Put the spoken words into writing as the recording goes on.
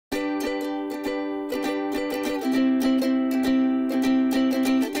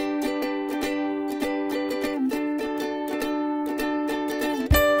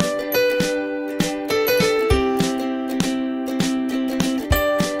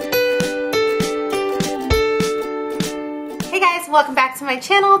welcome back to my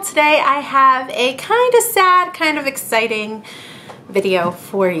channel. Today I have a kind of sad, kind of exciting video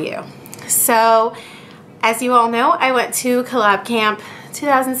for you. So, as you all know, I went to Collab Camp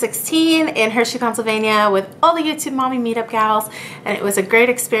 2016 in Hershey, Pennsylvania with all the YouTube Mommy Meetup gals, and it was a great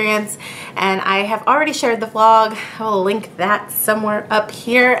experience, and I have already shared the vlog. I will link that somewhere up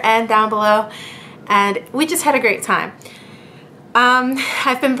here and down below, and we just had a great time.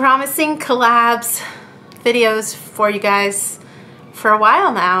 I've been promising collabs videos for you guys for a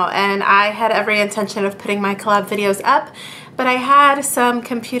while now, and I had every intention of putting my collab videos up, but I had some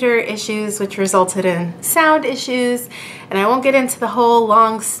computer issues which resulted in sound issues, and I won't get into the whole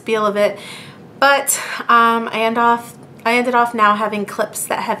long spiel of it, but I ended off now having clips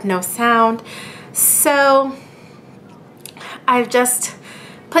that have no sound. So I've just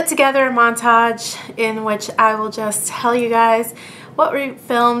put together a montage in which I will just tell you guys what we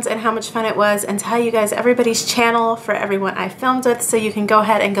filmed and how much fun it was, and tell you guys everybody's channel for everyone I filmed with, so you can go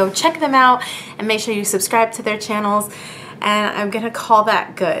ahead and go check them out and make sure you subscribe to their channels. And I'm gonna call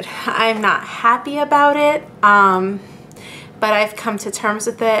that good. I'm not happy about it, but I've come to terms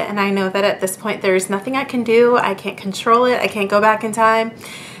with it, and I know that at this point there's nothing I can do. I can't control it. I can't go back in time.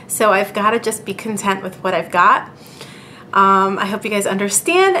 So I've got to just be content with what I've got. I hope you guys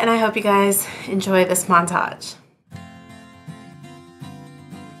understand, and I hope you guys enjoy this montage.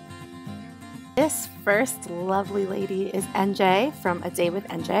 This first lovely lady is NJ from A Day with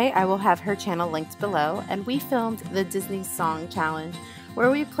NJ. I will have her channel linked below, and we filmed the Disney Song Challenge where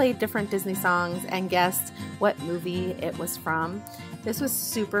we played different Disney songs and guessed what movie it was from. This was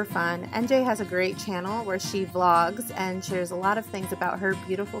super fun. NJ has a great channel where she vlogs and shares a lot of things about her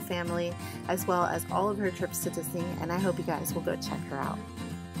beautiful family as well as all of her trips to Disney, and I hope you guys will go check her out.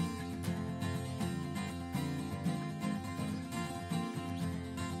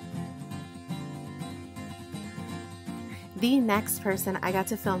 The next person I got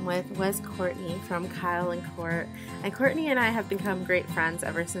to film with was Courtney from Kyle and Court, and Courtney and I have become great friends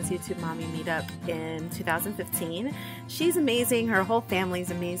ever since YouTube Mommy Meetup in 2015. She's amazing, her whole family's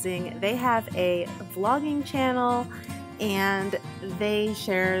amazing. They have a vlogging channel and they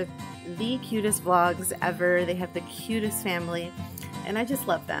share the cutest vlogs ever. They have the cutest family, and I just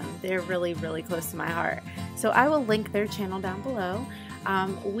love them. They're really, really close to my heart. So I will link their channel down below.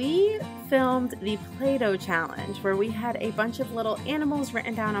 We filmed the Play-Doh challenge where we had a bunch of little animals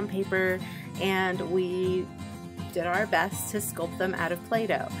written down on paper, and we did our best to sculpt them out of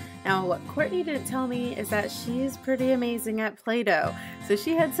Play-Doh. Now, what Courtney didn't tell me is that she's pretty amazing at Play-Doh, so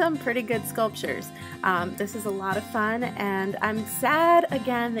she had some pretty good sculptures. This is a lot of fun, and I'm sad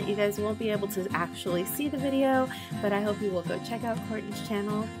again that you guys won't be able to actually see the video, but I hope you will go check out Courtney's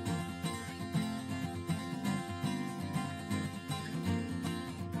channel.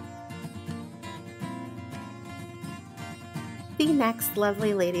 The next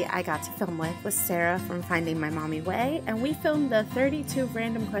lovely lady I got to film with was Sarah from Finding My Mommy Way, and we filmed the 32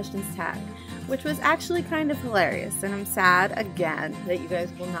 random questions tag, which was actually kind of hilarious, and I'm sad again that you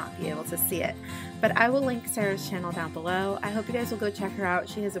guys will not be able to see it. But I will link Sarah's channel down below. I hope you guys will go check her out.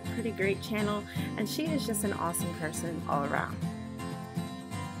 She has a pretty great channel, and she is just an awesome person all around.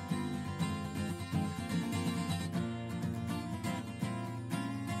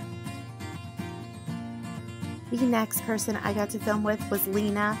 The next person I got to film with was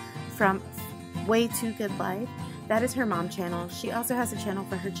Lena from Way Too Good Life. That is her mom channel. She also has a channel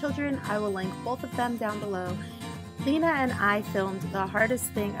for her children. I will link both of them down below. Lena and I filmed the hardest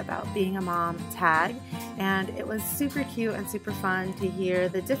thing about being a mom tag, and it was super cute and super fun to hear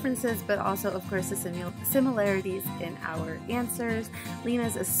the differences, but also of course the similarities in our answers.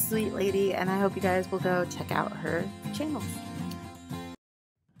 Lena's a sweet lady, and I hope you guys will go check out her channels.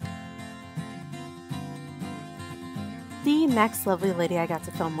 The next lovely lady I got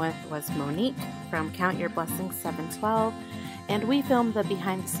to film with was Monique from Count Your Blessings 712, and we filmed the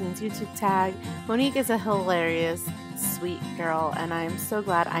behind the scenes YouTube tag. Monique is a hilarious, sweet girl, and I am so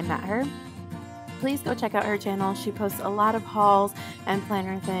glad I met her. Please go check out her channel. She posts a lot of hauls and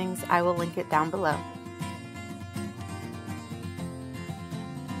planner things. I will link it down below.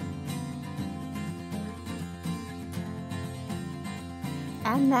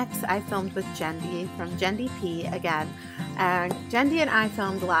 And next I filmed with Jendi from Jendi P again. And Jendi and I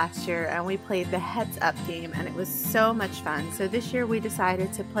filmed last year, and we played the Heads Up game, and it was so much fun. So this year we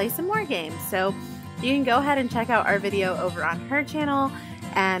decided to play some more games. So you can go ahead and check out our video over on her channel.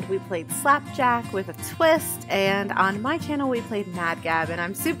 And we played Slapjack with a twist, and on my channel we played Mad Gab, and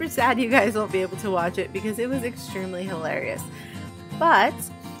I'm super sad you guys won't be able to watch it because it was extremely hilarious. But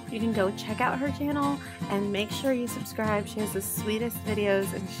you can go check out her channel and make sure you subscribe. She has the sweetest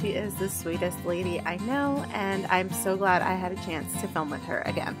videos and she is the sweetest lady I know, and I'm so glad I had a chance to film with her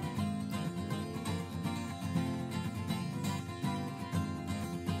again.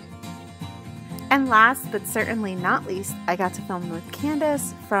 And last but certainly not least, I got to film with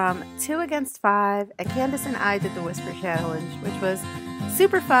Candace from 2 Against 5, and Candace and I did the Whisper Challenge, which was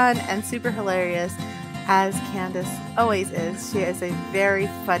super fun and super hilarious, as Candace always is. She is a very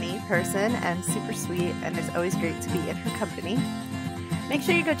funny person and super sweet, and it's always great to be in her company. Make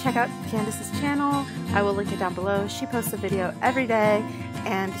sure you go check out Candace's channel. I will link it down below. She posts a video every day,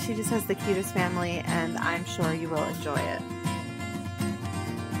 and she just has the cutest family, and I'm sure you will enjoy it.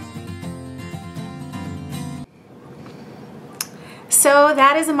 So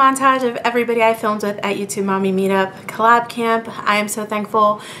that is a montage of everybody I filmed with at YouTube Mommy Meetup Collab Camp. I am so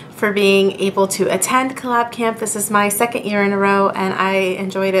thankful for being able to attend Collab Camp. This is my 2nd year in a row and I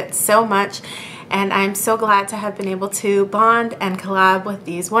enjoyed it so much. And I'm so glad to have been able to bond and collab with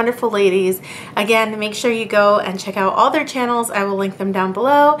these wonderful ladies. Again, make sure you go and check out all their channels. I will link them down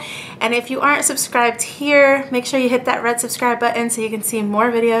below. And if you aren't subscribed here, make sure you hit that red subscribe button so you can see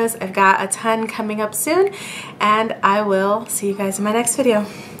more videos. I've got a ton coming up soon. And I will see you guys in my next video.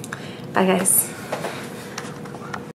 Bye guys.